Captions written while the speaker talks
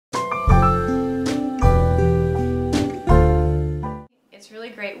It's really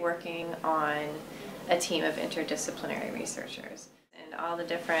great working on a team of interdisciplinary researchers. And all the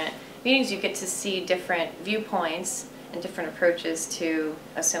different meetings, you get to see different viewpoints and different approaches to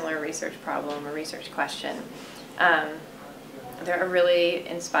a similar research problem or research question. They're a really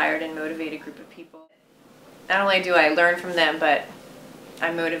inspired and motivated group of people. Not only do I learn from them, but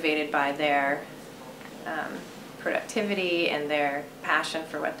I'm motivated by their productivity and their passion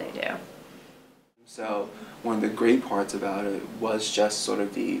for what they do. So one of the great parts about it was just sort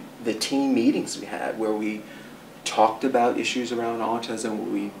of the team meetings we had where we talked about issues around autism, where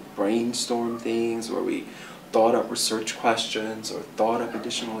we brainstormed things, where we thought up research questions or thought up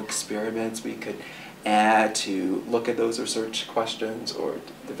additional experiments we could add to look at those research questions or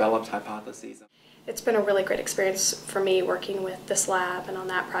developed hypotheses. It's been a really great experience for me working with this lab and on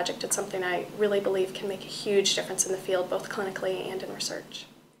that project. It's something I really believe can make a huge difference in the field, both clinically and in research.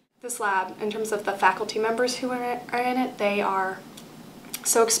 This lab, in terms of the faculty members who are in it, they are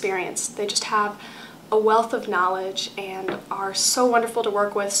so experienced. They just have a wealth of knowledge and are so wonderful to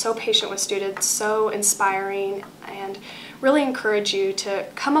work with, so patient with students, so inspiring, and really encourage you to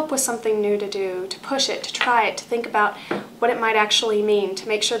come up with something new to do, to push it, to try it, to think about what it might actually mean, to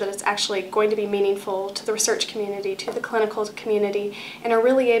make sure that it's actually going to be meaningful to the research community, to the clinical community, and are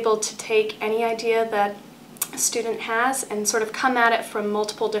really able to take any idea that a student has and sort of come at it from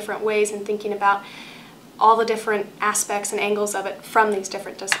multiple different ways and thinking about all the different aspects and angles of it from these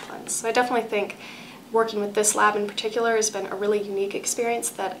different disciplines. So I definitely think working with this lab in particular has been a really unique experience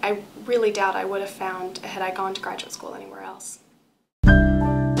that I really doubt I would have found had I gone to graduate school anywhere else.